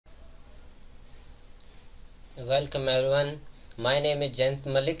Welcome everyone. My name is Jayant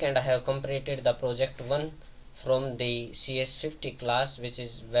Malik and I have completed the project 1 from the CS50 class, which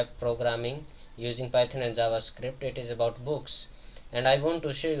is web programming using Python and JavaScript. It is about books and I want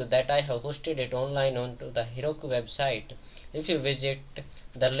to show you that I have hosted it online onto the Heroku website. If you visit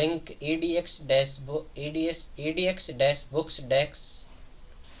the link edx-books-dex,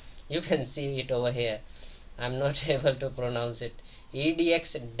 you can see it over here. I'm not able to pronounce it.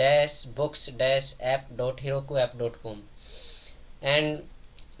 edx-books-app.herokuapp.com, and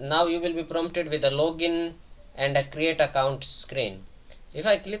now you will be prompted with a login and a create account screen. If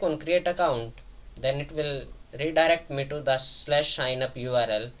I click on create account, then it will redirect me to the /signup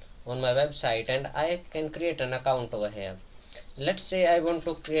URL on my website and I can create an account over here. Let's say I want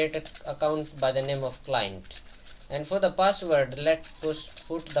to create an account by the name of client, and for the password let's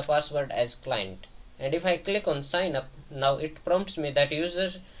put the password as client. And if I click on sign up, now it prompts me that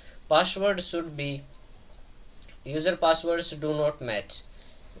user passwords do not match.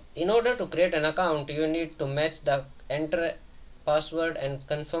 In order to create an account, you need to match the enter password and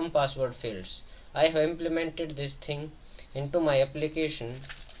confirm password fields. I have implemented this thing into my application.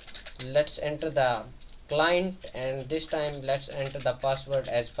 Let's enter the client, and this time let's enter the password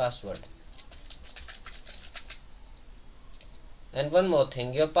as password. And one more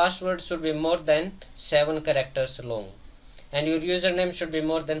thing, your password should be more than 7 characters long and your username should be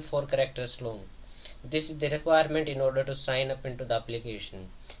more than 4 characters long. This is the requirement in order to sign up into the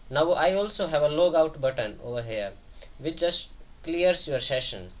application. Now I also have a logout button over here which just clears your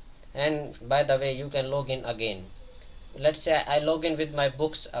session, and by the way you can log in again. Let's say I log in with my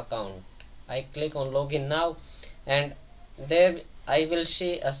books account. I click on login now, and there I will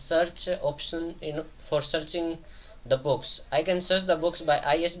see a search option for searching the books. I can search the books by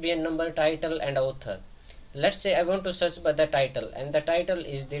ISBN number, title and author. Let's say I want to search by the title, and the title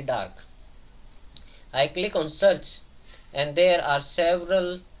is The Dark. I click on search and there are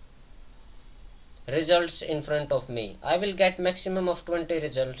several results in front of me. I will get maximum of 20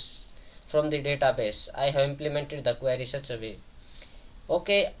 results from the database. I have implemented the query such a way.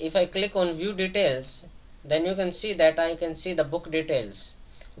 Okay, if I click on view details, then you can see that I can see the book details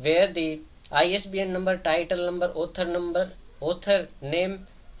where the ISBN number, title number, author name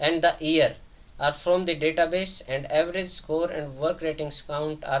and the year are from the database, and average score and work ratings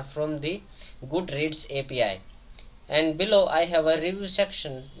count are from the Goodreads API. And below I have a review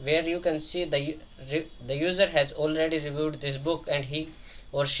section where you can see the user has already reviewed this book and he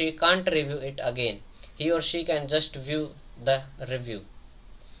or she can't review it again. He or she can just view the review,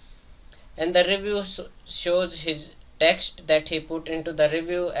 and the review shows his text that he put into the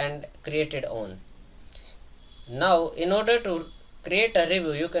review and created on. Now in order to create a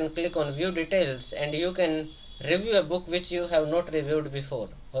review, you can click on view details and you can review a book which you have not reviewed before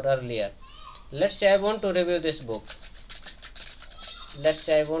or earlier. Let's say I want to review this book. Let's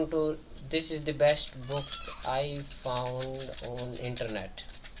say this is the best book I found on internet,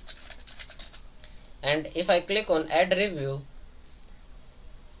 and if I click on add review,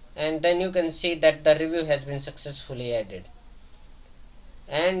 and then you can see that the review has been successfully added.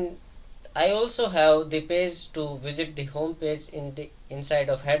 And I also have the page to visit the home page in the inside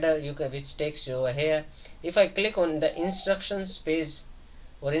of header, which takes you over here. If I click on the instructions page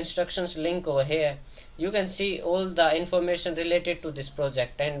or instructions link over here, you can see all the information related to this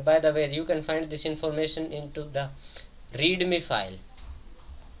project. And by the way, you can find this information into the readme file.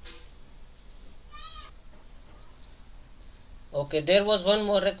 Okay, there was one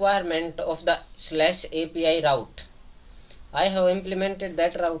more requirement of the /API route. I have implemented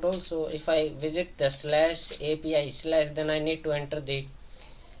that route also. If I visit the /API/ then I need to enter the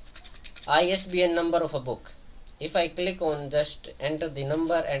ISBN number of a book. If I click on just enter the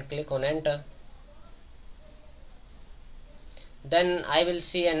number and click on enter, then I will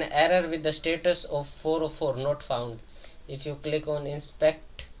see an error with the status of 404 not found. If you click on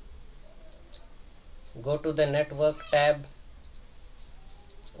inspect, go to the network tab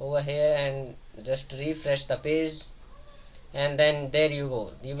over here and just refresh the page, and then there you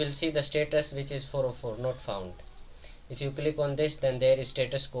go, you will see the status which is 404 not found. If you click on this, then there is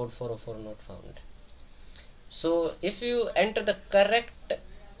status code 404 not found. So if you enter the correct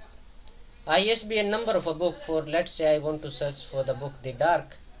ISBN number of a book, for let's say I want to search for the book The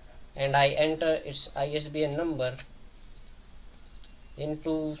Dark, and I enter its ISBN number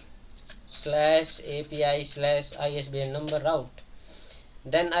into /API/ISBN number route,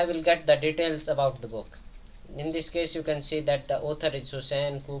 then I will get the details about the book. In this case you can see that the author is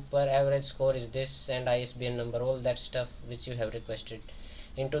Hussein Cooper, average score is this, and ISBN number, all that stuff which you have requested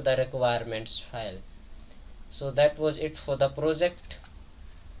into the requirements file. So that was it for the project.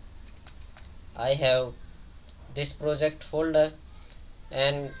 I have this project folder,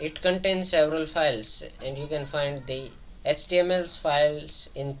 and it contains several files, and you can find the HTML files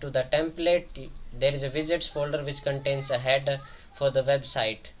into the template. There is a widgets folder which contains a header for the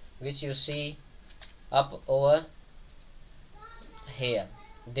website, which you see up over here.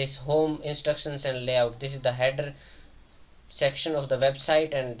 This home instructions and layout, this is the header section of the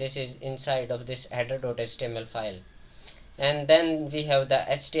website, and this is inside of this header.html file. And then we have the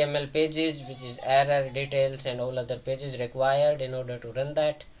HTML pages, which is error details and all other pages required in order to run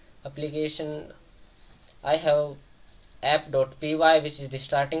that application. I have app.py, which is the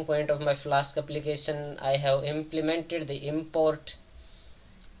starting point of my Flask application. I have implemented the import.py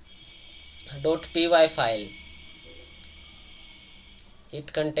file.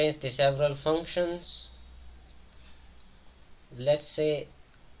 It contains the several functions. Let's say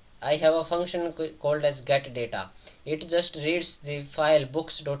I have a function called as getData. It just reads the file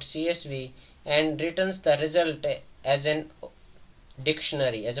books.csv and returns the result as an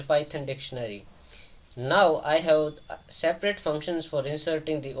dictionary, as a Python dictionary. Now I have separate functions for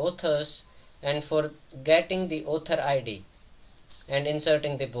inserting the authors and for getting the author ID and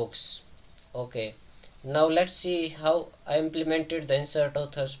inserting the books. Okay, now let's see how I implemented the insert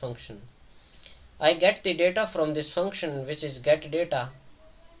authors function. I get the data from this function, which is getData.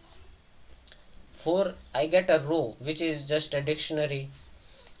 I get a row which is just a dictionary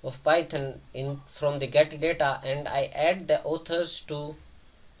of Python from the getData, and I add the authors to,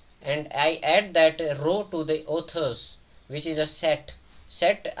 and I add that row to the authors, which is a set.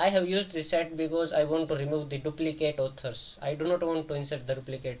 I have used the set because I want to remove the duplicate authors. I do not want to insert the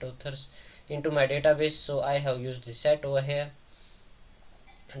duplicate authors into my database, so I have used the set over here.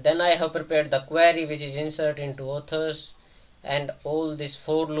 Then I have prepared the query, which is insert into authors, and all this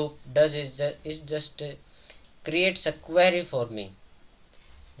for loop does is just creates a query for me.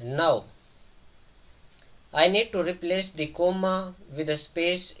 Now I need to replace the comma with a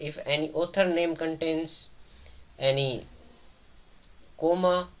space if any author name contains any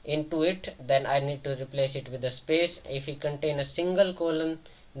comma into it, then I need to replace it with a space. If it contains a single colon,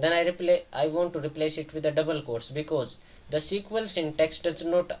 then I want to replace it with a double quotes, because the SQL syntax does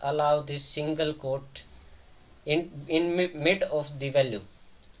not allow this single quote in mid of the value.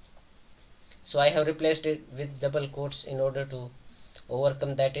 So I have replaced it with double quotes in order to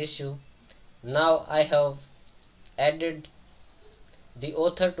overcome that issue. Now I have added the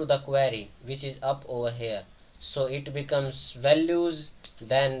author to the query, which is up over here, so it becomes values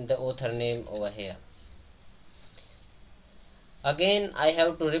then the author name over here. Again I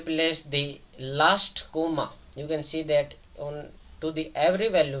have to replace the last comma. You can see that on to the every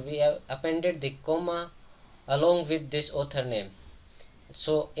value we have appended the comma along with this author name.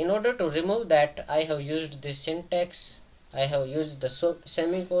 So in order to remove that, I have used this syntax. I have used the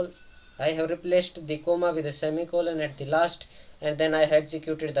semicolon. I have replaced the comma with a semicolon at the last, and then I have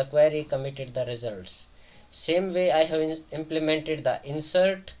executed the query, committed the results. Same way I have implemented the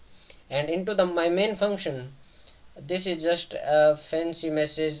insert, and into my main function, this is just a fancy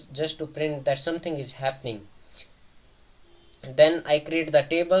message just to print that something is happening. Then I create the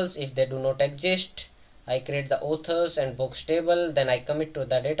tables if they do not exist. I create the authors and books table, then I commit to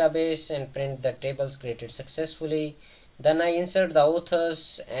the database and print the tables created successfully. Then I insert the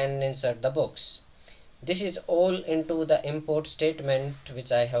authors and insert the books. This is all into the import statement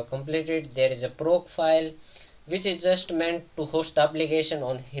which I have completed. There is a proc file which is just meant to host the application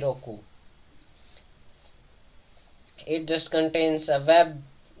on Heroku. It just contains a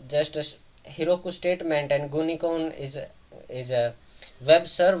just a Heroku statement, and Gunicon is a web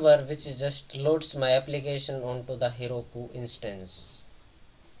server which just loads my application onto the Heroku instance.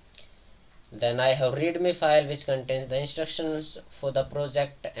 Then I have readme file which contains the instructions for the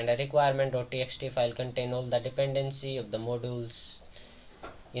project, and a requirement.txt file contain all the dependency of the modules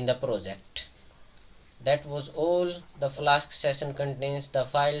in the project. That was all the Flask session contains. The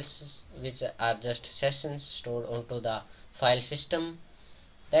files which are just sessions stored onto the file system.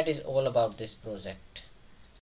 That is all about this project.